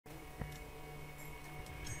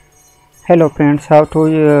Hello friends, how to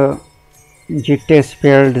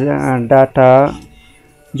jTextField data,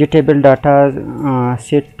 jTable data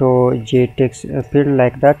set to jTextField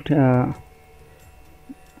like that.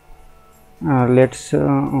 Let's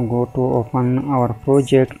go to open our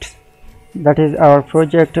project. That is our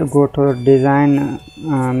project. Go to design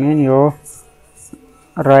menu,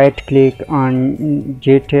 right click on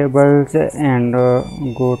jTables and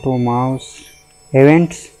go to mouse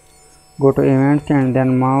events. Go to events and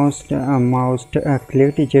then mouse click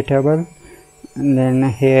jTable, and then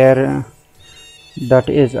here that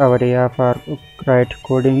is our area for write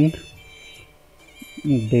coding.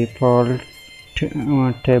 Default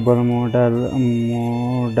table model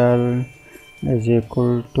is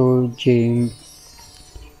equal to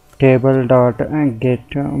jTable dot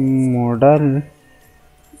get model.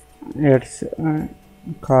 Its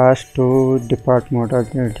cost to depart model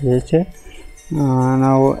is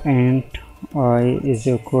now int I is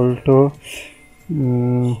equal to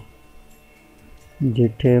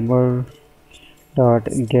jTable dot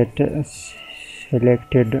get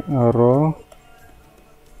selected row.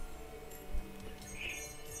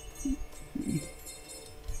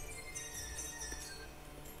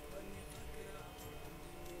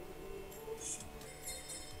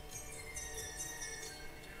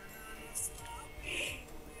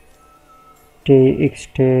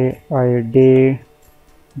 txt id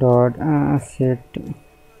dot set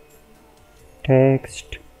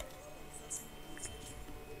text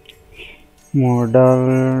model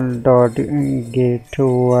dot get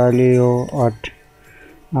value at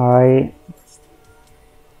I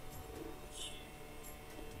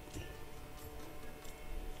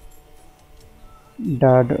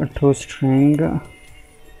dot to string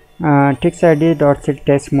text id dot set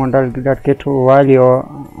text model dot get value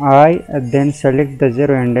I, then select the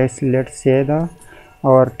 0 index. Let's say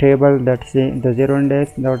our table, that's the 0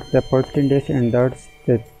 index, that's the first index, and that's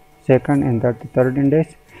the second, and that's the third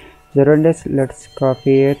index. 0 index, let's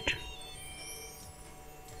copy it,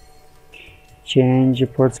 change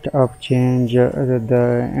first of change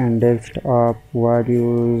the index of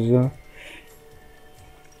values.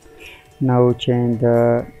 Now change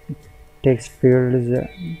the text fields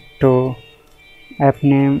to app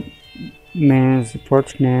name means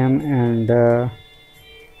first name, and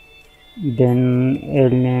then L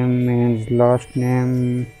name means last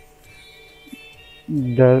name,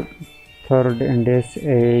 the third index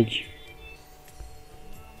age.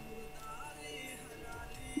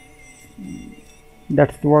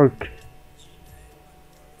 That's the work.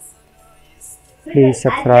 Please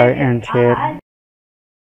subscribe and share.